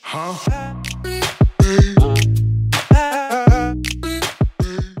And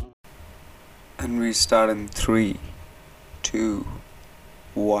we start in 3, 2,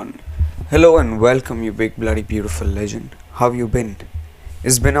 1. Hello and welcome, you big bloody beautiful legend. How you been?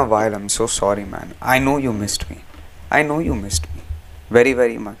 It's been a while. I'm so sorry, man. I know you missed me. Very,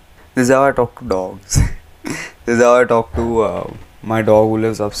 very much. This is how I talk to dogs. This is how I talk to my dog who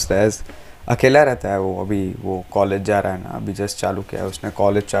lives upstairs. अकेला रहता है वो. अभी वो college जा रहा है ना. अभी जस्ट चालू किया है उसने.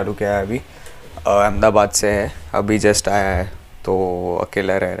 कॉलेज चालू किया है अभी. अहमदाबाद से है. अभी जस्ट आया है. तो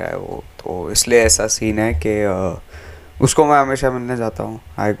अकेला रह रहा है वो. तो इसलिए ऐसा सीन है कि उसको मैं हमेशा मिलने जाता हूँ.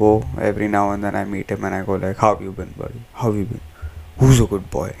 आई go every now and then I meet him and I go like how you been buddy, how you been, who's a good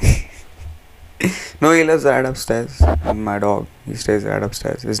boy. No, he lives right upstairs. And my dog, he stays right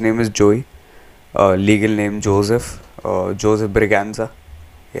upstairs. His name is Joey. Legal name Joseph. Joseph Briganza.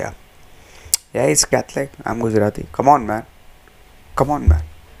 Yeah, he's Catholic. I'm Gujarati. Come on, man.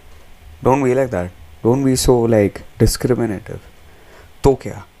 Don't be like that. Don't be so like discriminative. तो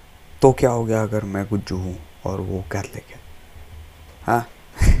क्या हो गया अगर मैं गुज्जू हूँ और वो Catholic है? हाँ?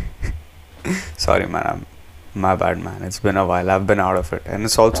 Sorry, man. My bad, man. It's been a while. I've been out of it. And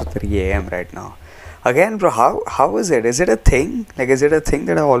it's also 3 a.m. right now. Again, bro, how is it? Is it a thing? Like, is it a thing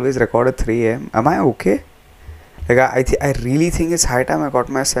that I always record at 3 a.m.? Am I okay? Like, I really think it's high time I got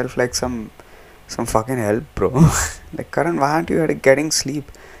myself, like, some fucking help, bro. Like, Karan, why aren't you getting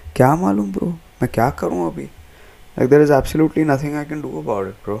sleep? क्या मालूम, bro? मैं क्या करूँ अभी? Like, there is absolutely nothing I can do about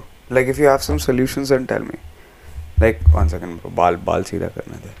it, bro. Like, if you have some solutions, then tell me. Like, 1 second, bro. बाल सीधा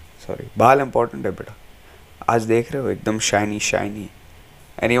करने दे. Sorry. बाल important है, बेटा. आज देख रहे हो एकदम shiny.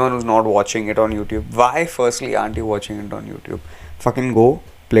 Anyone who's not watching it on YouTube, why firstly aren't you watching it on YouTube? Fucking go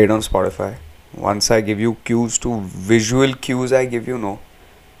play it on Spotify. Once I give you cues to visual cues, I give you no.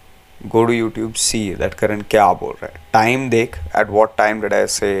 Go to YouTube, see that Karan क्या बोल रहा है. Time देख. At what time did I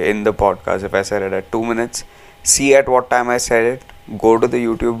say in the podcast? If I said it at 2 minutes, see at what time I said it. Go to the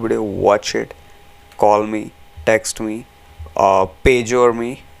YouTube video, watch it. Call me, text me, pager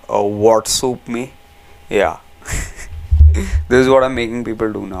me, WhatsApp me. Yeah. This is what I'm making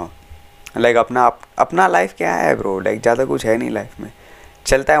people do now. Like अपना life क्या है bro? Like ज़्यादा कुछ है नहीं life में.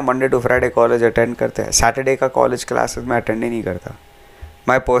 चलता है Monday to Friday college attend करते हैं. सैटरडे का कॉलेज क्लासेस में अटेंड ही नहीं करता.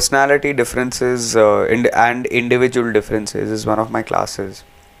 My personality differences and individual differences is one of my classes.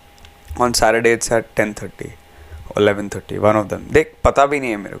 On Saturday it's at 10:30 or 11:30. One of them. देख पता भी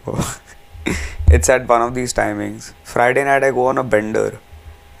नहीं है मेरे को. It's at one of these timings. Friday night I go on a bender.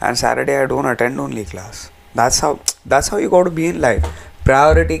 And Saturday I don't attend only class. That's how you got to be in life.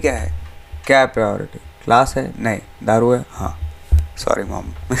 Priority क्या है? क्या है priority? Class है? नहीं. दारू है? हाँ. Sorry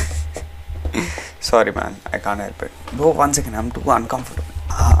mom. Sorry man, I can't help it. Bro, 1 second, I'm too uncomfortable.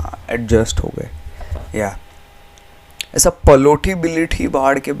 हाँ, adjust हो गए. Yeah. ऐसा पलोठी बिलोठी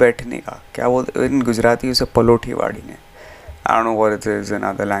बाढ़ के बैठने का क्या बोलते इन गुजराती उसे पलोठी बाड़ी ने. I don't know what it is in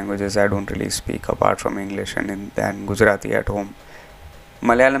other languages. I don't really speak apart from English and Gujarati at home.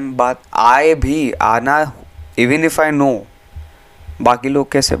 Malayalam बात आए भी आना, इवन इफ आई नो, बाकी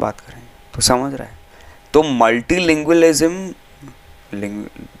लोग कैसे बात करेंगे तो समझ रहा है. तो multilingualism,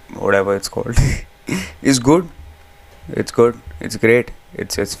 whatever it's called, is good. It's great.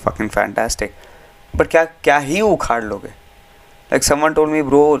 It's fucking fantastic. But क्या ही उखाड़ लोगे? Like someone told me,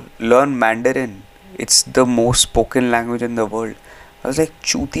 bro, learn Mandarin. It's the most spoken language in the world. I was like,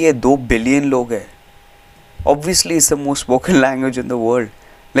 चूतिए 2 billion लोग हैं. Obviously it's the most spoken language in the world.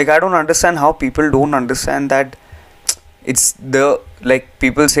 Like I don't understand how people don't understand that it's the, like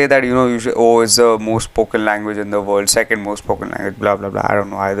people say that, you know, usually, it's the most spoken language in the world, second most spoken language, blah blah blah. I don't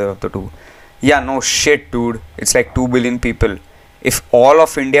know either of the two. Yeah, no shit, dude. It's like 2 billion people. If all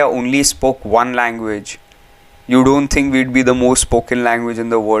of India only spoke one language, you don't think we'd be the most spoken language in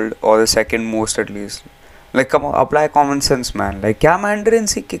the world, or the second most at least? Like come on, apply common sense, man. Like क्या Mandarin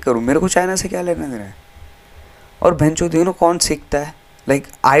सीख के करूँ? मेरे को China से क्या लेना देना है? और भैंचोद यू नो कौन सीखता है? Like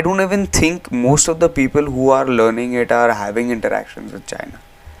I don't even think most of the people who are learning it are having interactions with China.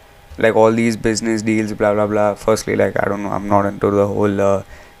 Like all these business deals, blah blah blah. Firstly, like I don't know, I'm not into the whole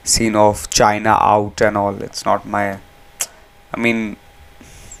scene of China out and all. It's not my, I mean,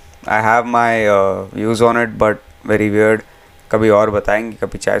 I have my views on it, but very weird. कभी और बताएंगे,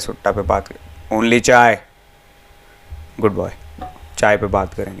 कभी चाय सुट्टा पे बात करें. Only चाय. Good boy. चाय पे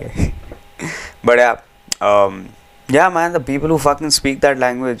बात करेंगे. But yeah, man, the people who fucking speak that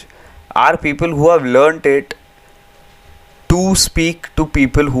language are people who have learnt it to speak to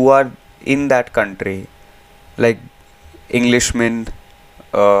people who are in that country. Like Englishmen,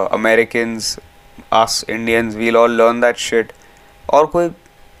 Americans, us Indians, we'll all learn that shit.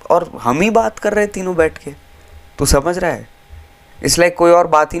 और हम ही बात कर रहे हैं तीनों बैठ के. तू समझ रहा है? इट्स लाइक कोई और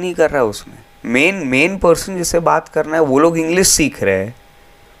बात ही नहीं कर रहा है उसमें. मेन पर्सन जिससे बात करना है वो लोग इंग्लिश सीख रहे हैं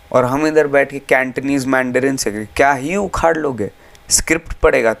और हम इधर बैठ के कैंटनीज मैंडरिन सीख रहे. क्या ही उखाड़ लोगे. स्क्रिप्ट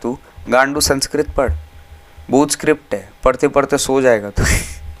पढ़ेगा तू, गांडू संस्कृत पढ़, बहुत स्क्रिप्ट है, पढ़ते पढ़ते सो जाएगा तू.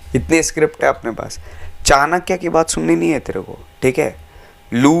 इतनी स्क्रिप्ट है अपने पास. चाणक्य की बात सुननी नहीं है तेरे को, ठीक है.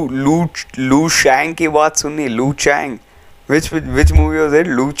 लू शैंग की बात सुननी. लू Chang, which movie was it?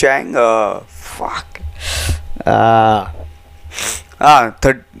 Lu Chang? Fuck.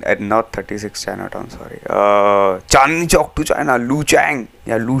 Not 36 Chinatown, sorry. Chandni Chowk to China. Lu Chang.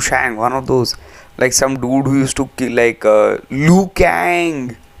 Yeah, Lu Shang, one of those. Like some dude who used to kill, like Lu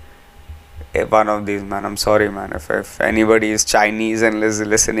Kang. One of these, man. I'm sorry, man. If anybody is Chinese and is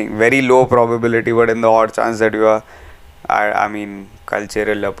listening, very low probability, but in the odd chance that you are, I mean,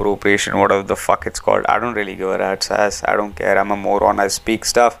 cultural appropriation, whatever the fuck it's called. I don't really give a rat's ass. I don't care. I'm a moron. I speak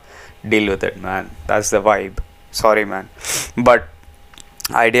stuff. Deal with it, man. That's the vibe. Sorry, man. But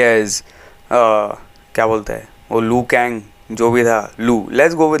idea is, क्या बोलते हैं वो लू Kang जो भी था. लू,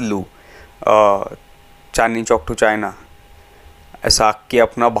 let's go with लू. Chandni Chowk to China. ऐसा कि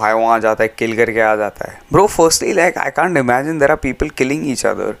अपना भाई वहाँ जाता है, किल करके आ जाता है. Bro, firstly like I can't imagine there are people killing each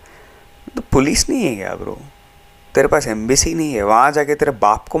other. तो पुलिस नहीं है क्या ब्रो? तेरे पास एम्बेसी नहीं है, वहाँ जाके तेरे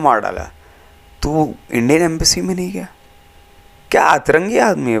बाप को मार डाला. तू इंडियन एम्बेसी में नहीं गया? क्या अतरंगी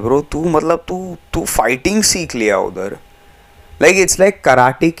आदमी है ब्रो तू. मतलब तू फाइटिंग सीख लिया उधर. Like it's like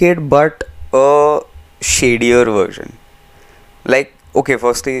karate kid but a शेडियर version. Like okay,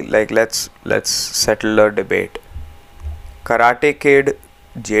 firstly like let's settle the debate. Karate kid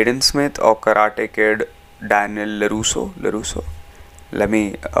Jaden Smith और karate kid Daniel लरूसो. Let me,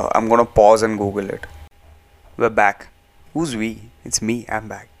 I'm gonna pause and Google it. We're back. Who's we? It's me. I'm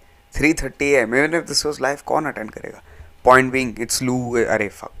back. 3:30 AM. Even if this was live, कौन attend करेगा? Point being, it's Lou. अरे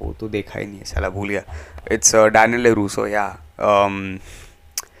fuck, वो तो देखा ही नहीं है, साला भूल गया. It's Daniel LaRusso. Yeah.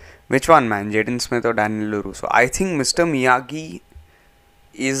 Which one, man? Jaden Smith or Daniel LaRusso? I think Mr. Miyagi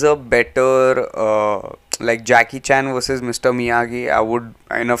is a better like Jackie Chan versus Mr. Miyagi. I would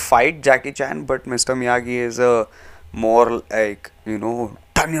in a fight Jackie Chan, but Mr. Miyagi is a more like, you know,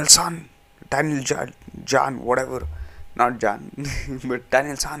 Daniel Jan, whatever, not Jan but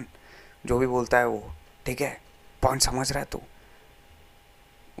Daniel San, जो भी बोलता है वो, ठीक है, point समझ रहा है तू.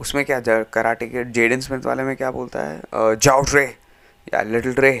 उसमें क्या कराटे के जेडन स्मिथ वाले में क्या बोलता है, जाओ रे या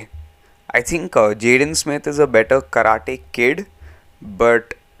लिटिल रे. I think Jaden Smith is a better karate kid,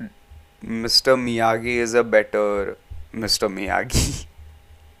 but Mr. Miyagi is a better Mr. Miyagi.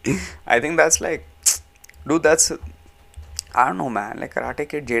 I think that's like, dude, that's, I don't know, man, like Karate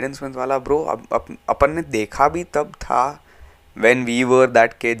Kid, Jaden Smith वाला bro, अपन ने देखा भी तब था when we were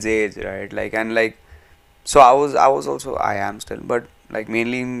that kid's age, right? Like, and like, so I was also, I am still, but like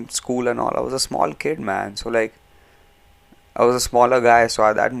mainly in school and all, I was a small kid, man. So like, I was a smaller guy,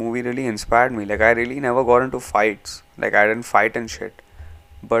 so that movie really inspired me. Like, I really never got into fights. Like, I didn't fight and shit.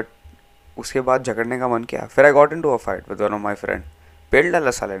 But उसके बाद झगड़ने का मन किया. फिर I got into a fight with one of my friend. पेल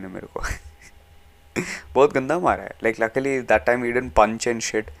डाला साले ने मेरे को. बहुत गंदा मारा है. Like, luckily that time he didn't punch and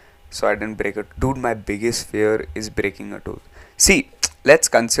shit, so I didn't break it. Dude, my biggest fear is breaking a tooth. See,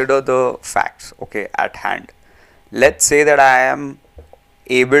 let's consider the facts, okay, at hand. Let's say that I am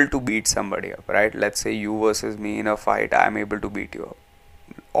able to beat somebody up, right? Let's say you versus me in a fight, I am able to beat you up.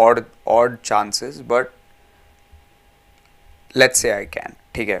 Odd chances, but let's say I can.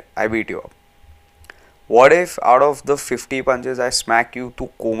 ठीक है, I beat you up. What if out of the 50 punches I smack you, तू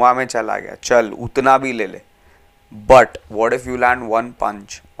coma में चला गया, चल उतना भी ले ले. But what if you land one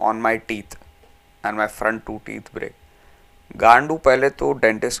punch on my teeth and my front 2 teeth break? गांडू, पहले तो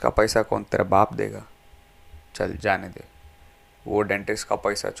डेंटिस्ट का पैसा कौन तेरा बाप देगा? चल जाने दे, वो डेंटिस्ट का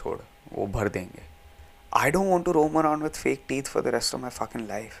पैसा छोड़, वो भर देंगे. I don't want to roam around with fake teeth for the rest of my fucking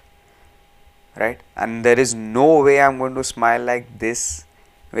life, right? And there is no way I'm going to smile like this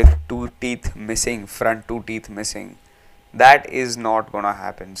with 2 teeth missing, front 2 teeth missing. That is not gonna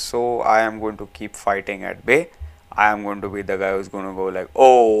happen. So I am going to keep fighting at bay. I am going to be the guy who's going to go like,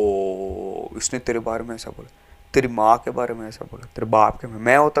 oh, इसने तेरे बारे में ऐसा बोला, तेरी माँ के बारे में ऐसा बोला, तेरे बाप के में,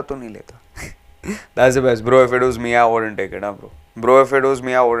 मैं होता तो नहीं लेता. That's the best, bro. If it was me, I wouldn't take it, bro. Bro, if it was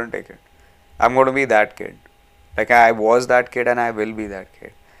me, I wouldn't take it. I'm going to be that kid. Like, I was that kid and I will be that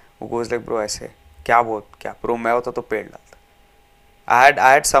kid who goes like, bro, ऐसे क्या bro, मैं होता तो पेड़ डालता.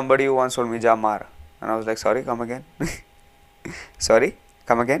 I had somebody who once told me, जा मार. And I was like, sorry, come again. Sorry,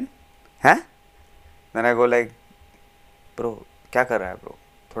 come again. Huh? Then I go like, bro, क्या कर रहा है bro?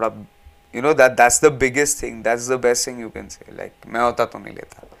 थोड़ा, you know, that's the biggest thing. That's the best thing you can say. Like, मैं होता तो नहीं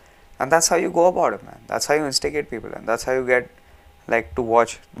लेता. And that's how you go about it, man. That's how you instigate people, and that's how you get like to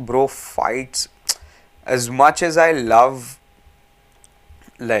watch, bro, fights. As much as I love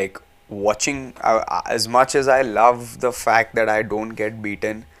like watching, as much as I love the fact that I don't get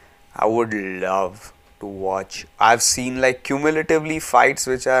beaten, I would love to watch. I've seen like cumulatively fights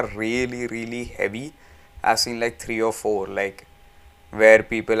which are really really heavy. I've seen like 3 or 4, like where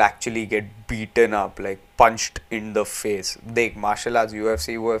people actually get beaten up, like punched in the face. देख martial arts,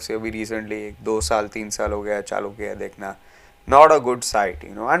 UFC अभी recently 2 साल 3 साल हो गया चालू किया देखना. Not a good sight,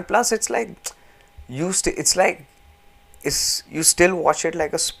 you know. And plus it's like it's like you still watch it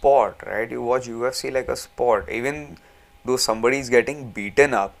like a sport, right? You watch UFC like a sport. Even though somebody is getting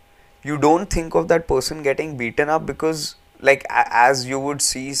beaten up, you don't think of that person getting beaten up because, like, as you would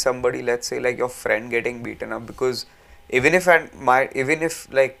see somebody, let's say, like your friend getting beaten up, because even if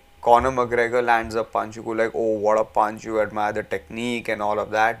like Conor McGregor lands a punch, you go like, oh, what a punch! You admire the technique and all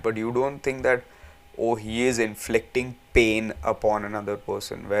of that, but you don't think that, oh, he is inflicting pain upon another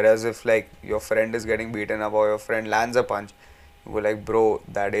person. Whereas if like your friend is getting beaten up or your friend lands a punch, you go like, bro,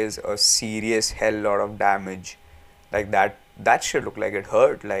 that is a serious hell lot of damage. Like that should look like it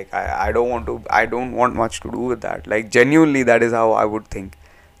hurt. Like I don't want much to do with that. Like genuinely, that is how I would think.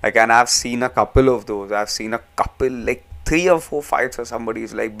 Like, and I've seen a couple of those. I've seen a couple, like 3 or 4 fights where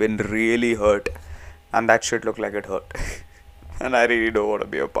somebody's like been really hurt, and that shit look like it hurt. And I really don't want to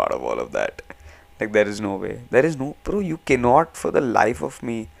be a part of all of that. Like, there is no way. There is no, bro, you cannot for the life of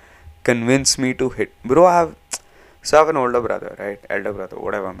me convince me to hit. Bro, I have an older brother, right? Elder brother,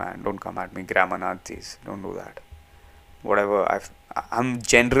 whatever, man. Don't come at me, grammar Nazis. Don't do that. Whatever. I'm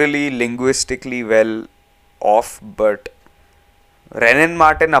generally linguistically well off, but रेनन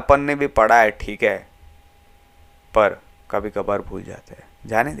Martin अपन ने भी पढ़ा है, ठीक है, पर कभी कभार भूल जाते हैं.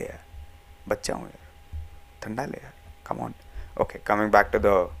 जाने दे यार, बच्चा हूँ यार, ठंडा ले यार, come on. Okay, coming back to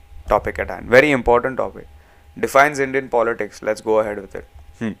the topic at hand. Very important topic. Defines Indian politics. Let's go ahead with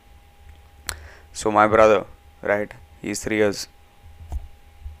it. So my brother, right? He's 3 years.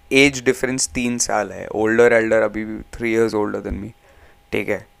 Age difference 3 साल है. Older elder अभी भी 3 years older than me. ठीक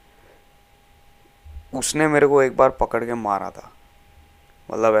है. उसने मेरे को एक बार पकड़ के मारा था.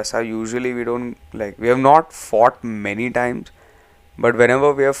 मतलब ऐसा usually we don't like, we have not fought many times, but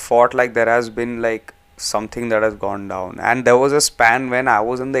whenever we have fought, like there has been like something that has gone down. And there was a span when I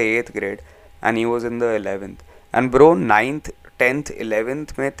was in the 8th grade and he was in the 11th. And bro, 9th 10th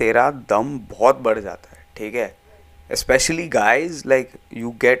 11th में तेरा दम बहुत बढ़ जाता है, ठीक है. Especially guys, like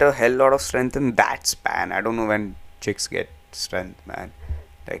you get a hell lot of strength in that span. I don't know when chicks get strength, man.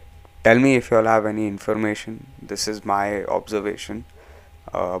 Like, tell me if you all have any information. This is my observation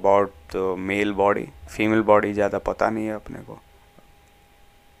about the male body. Female body ज़्यादा पता नहीं है अपने को,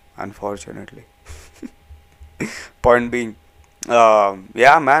 unfortunately. Point being,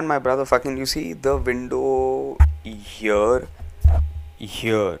 yeah, man, my brother, fucking, you see the window here,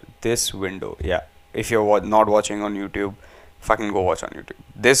 this window, yeah. If you're not watching on YouTube, fucking go watch on YouTube.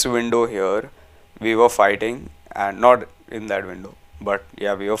 This window here, we were fighting, and not in that window, but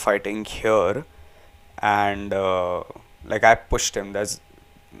yeah, we were fighting here, and like I pushed him. That's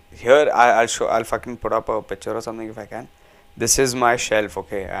here. I'll fucking put up a picture or something if I can. This is my shelf,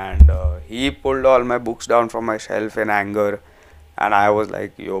 okay, and he pulled all my books down from my shelf in anger, and I was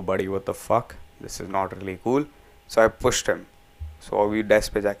like, yo buddy, what the fuck, this is not really cool. So I pushed him. So अभी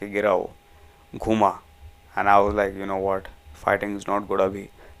desk पे जाके गिरा वो, घूमा, and I was like, you know what, fighting is not good अभी.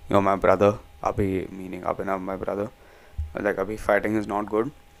 You're my brother, अभी, meaning Abhinav, my brother. I was like, अभी fighting is not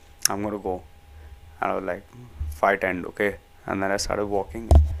good, I'm gonna go. And I was like, fight end, okay. And then I started walking.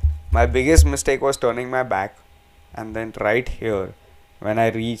 My biggest mistake was turning my back. And then right here, when I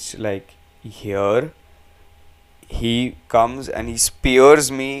reach like here, he comes and he spears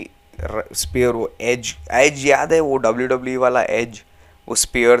me. Spear वो edge याद है वो WWE वाला edge, वो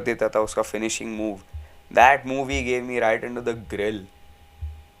spear देता था, उसका finishing move. That move he gave me right into the grill.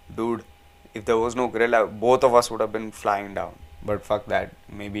 Dude, if there was no grill, both of us would have been flying down. But fuck that.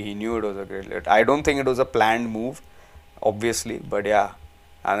 Maybe he knew it was a grill. I don't think it was a planned move, obviously, but yeah.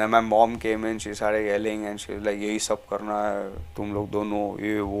 And then my mom came in, she started yelling and she was like, यही सब करना है तुम लोग दोनों,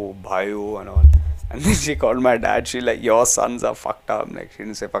 ये वो भाई हो and all. And then she called my dad, she like, your sons are fucked up. Like, she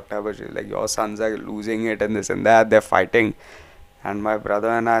didn't say fucked up, but she was like, your sons are losing it and this and that, they're fighting. And my brother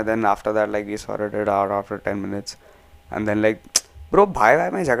and I, then after that, like, we sorted it out after 10 minutes. And then like, bro, भाई भाई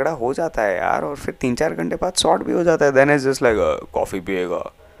में झगड़ा हो जाता है यार, और फिर 3-4 घंटे बाद सॉर्ट भी हो जाता है. Then it's just like, coffee पिएगा.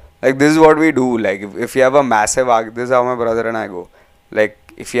 Like, this is what we do. Like, if you have a massive argument, this is how my brother and I go. Like,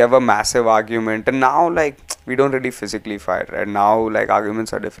 if you have a massive argument, and now like we don't really physically fight, right? Now like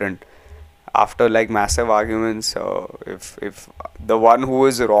arguments are different. After like massive arguments, if the one who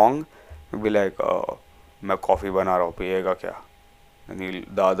is wrong will be like, मैं coffee बना रहा हूँ, पिएगा क्या? And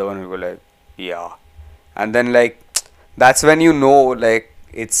the other one will be like, yeah. And then like that's when you know, like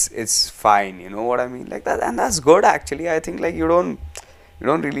it's fine, you know what I mean, like that. And that's good actually. I think like you don't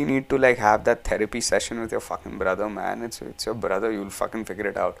really need to like have that therapy session with your fucking brother, man. It's your brother. You'll fucking figure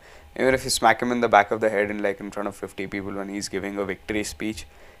it out. Even if you smack him in the back of the head and like in front of 50 people when he's giving a victory speech,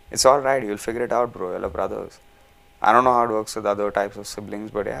 it's all right. You'll figure it out, bro. You're brothers. I don't know how it works with other types of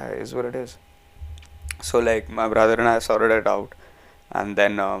siblings, but yeah, it is what it is. So like my brother and I sorted it out, and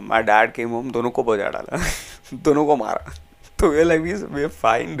then my dad came home. दोनों को बजा डाला, दोनों को मारा. So we're like we're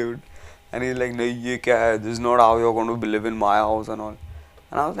fine, dude. And he's like, नहीं ये क्या है? This is not how you're going to live in my house and all.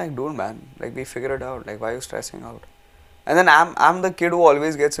 And I was like, dude, man, like we figured it out. Like, why are you stressing out? And then I'm the kid who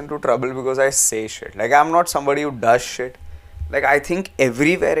always gets into trouble because I say shit. Like, I'm not somebody who does shit. Like, I think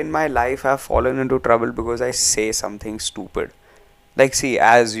everywhere in my life I've fallen into trouble because I say something stupid. Like, see,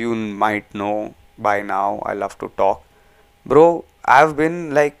 as you might know by now, I love to talk. Bro, I've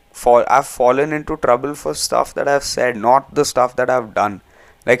been like, I've fallen into trouble for stuff that I've said, not the stuff that I've done.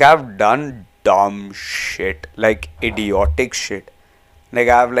 Like, I've done dumb shit, like idiotic shit. Like,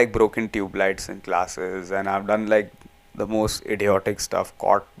 I've like broken tube lights in classes, and I've done like the most idiotic stuff.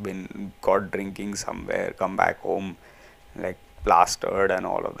 Caught drinking somewhere, come back home, like plastered and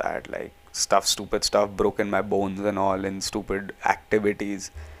all of that. Like stupid stuff, broken my bones and all in stupid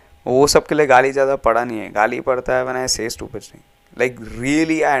activities. वो सब के लिए गाली ज़्यादा पड़ा नहीं है. गाली पड़ता है when I say stupid thing. Like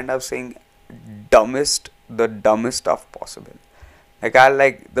really, I end up saying the dumbest stuff possible.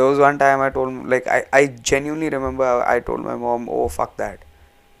 Like there was one time I told, like I genuinely remember I told my mom, oh fuck that.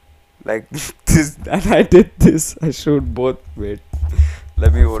 Like this, and I did this. I showed both. Wait,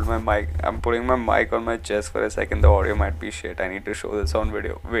 let me hold my mic. I'm putting my mic on my chest for a second. The audio might be shit. I need to show this on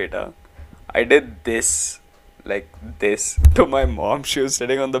video. Wait, I did this, like this, to my mom. She was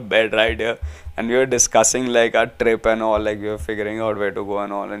sitting on the bed right here, and we were discussing like our trip and all. Like we were figuring out where to go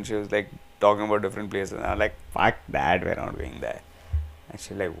and all. And she was like talking about different places. And I was like, fuck that, we're not going there. And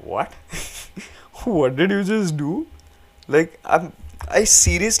she's like, what? What did you just do? Like, I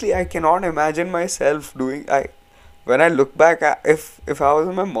seriously, I cannot imagine myself doing. When I look back, if I was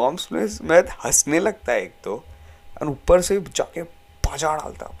in my mom's place, मैं हंसने लगता है एक तो, और ऊपर से जाके बजा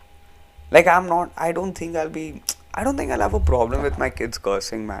डालता. Like I don't think I'll have a problem with my kids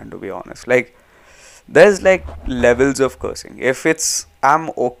cursing, man, to be honest. Like, there's like levels of cursing.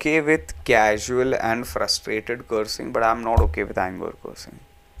 I'm okay with casual and frustrated cursing, but I'm not okay with anger cursing.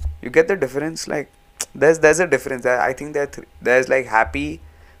 You get the difference? Like, there's a difference. I think there's like happy,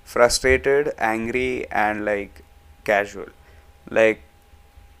 frustrated, angry, and like casual. Like,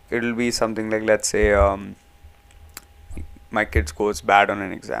 it'll be something like, let's say my kid scores bad on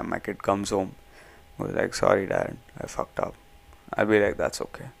an exam. My kid comes home, goes like, sorry dad, I fucked up. I'll be like, that's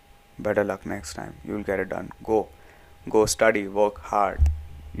okay, better luck next time, you'll get it done. Go study, work hard,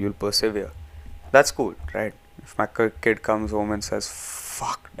 you'll persevere. That's cool, right? If my kid comes home and says,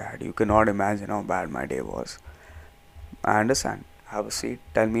 fuck dad, you cannot imagine how bad my day was, I understand. Have a seat,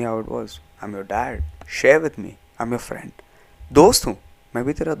 tell me how it was. I'm your dad, share with me. I'm your friend. दोस्त हूँ, मैं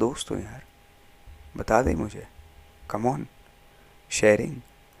भी तेरा दोस्त हूँ यार, बता दे मुझे. Come on. Sharing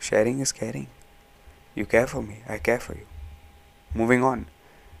is caring. You care for me, I care for you. Moving on.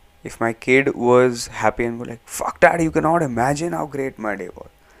 If my kid was happy and was like, fuck dad, you cannot imagine how great my day was,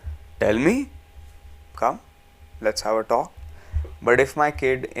 tell me, come, let's have a talk. But if my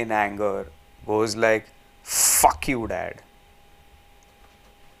kid in anger goes like, fuck you dad,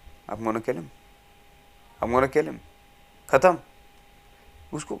 I'm gonna kill him. खत्म.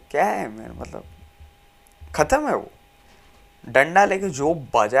 उसको क्या है मेरा मतलब, खत्म है वो. डंडा लेके जो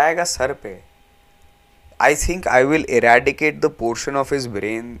बजाएगा सर पे, I think I will eradicate the portion of his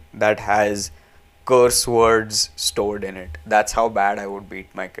brain that has curse words stored in it. That's how bad I would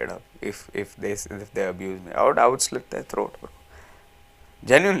beat my kid up if they abuse me. I would slit their throat, bro.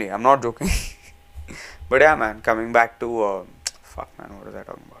 Genuinely, I'm not joking. But yeah, man, coming back to fuck, man, what was I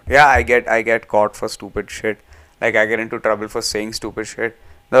talking about? Yeah, I get caught for stupid shit. Like, I get into trouble for saying stupid shit.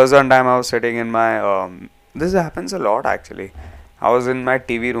 There was one time I was sitting in my this happens a lot actually. I was in my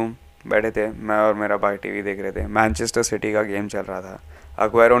TV room, बैठे थे मैं और मेरा भाई TV देख रहे थे. Manchester city का गेम चल रहा था.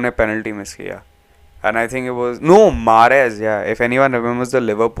 अग्वेरो ने पेनल्टी मिस किया. And I think it was Mahrez. Yeah, if anyone remembers the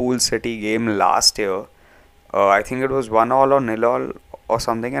Liverpool City game last year, I think it was 1-1 or 0-0 or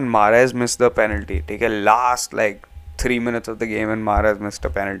something, and Mahrez missed the penalty. Take a last like 3 minutes of the game, and Mahrez missed a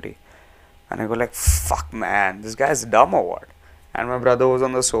penalty. And I go like, fuck man, this guy's dumb or what? And my brother was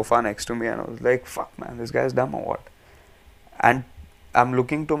on the sofa next to me, and I was like, fuck man, this guy's dumb or what? And I'm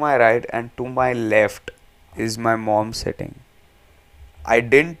looking to my right, and to my left is my mom sitting. I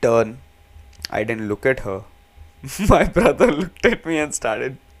didn't turn. I didn't look at her. My brother looked at me and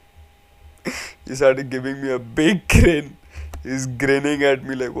he started giving me a big grin. He's grinning at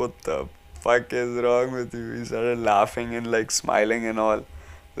me like, what the fuck is wrong with you? He started laughing and like smiling and all.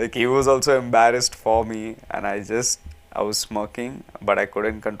 Like he was also embarrassed for me, and I was smirking, but I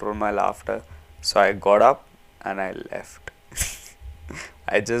couldn't control my laughter. So I got up and I left.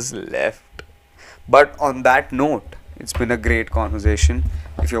 I just left. But on that note, it's been a great conversation.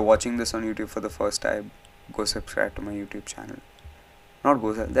 If you're watching this on YouTube for the first time, go subscribe to my YouTube channel. Not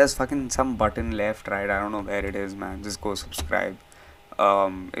go, there's fucking some button left, right? I don't know where it is, man. Just go subscribe.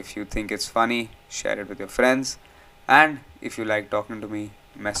 If you think it's funny, share it with your friends. And if you like talking to me,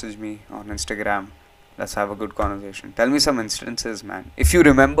 message me on Instagram. Let's have a good conversation. Tell me some instances, man. If you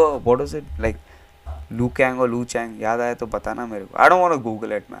remember, what was it? Like, Lu Kang or Lu Chang? याद आया तो बताना मेरे को. I don't want to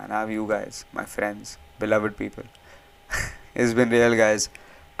Google it, man. I have you guys, my friends, beloved people. It's been real, guys.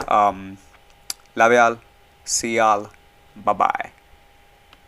 Love y'all. See y'all. Bye-bye.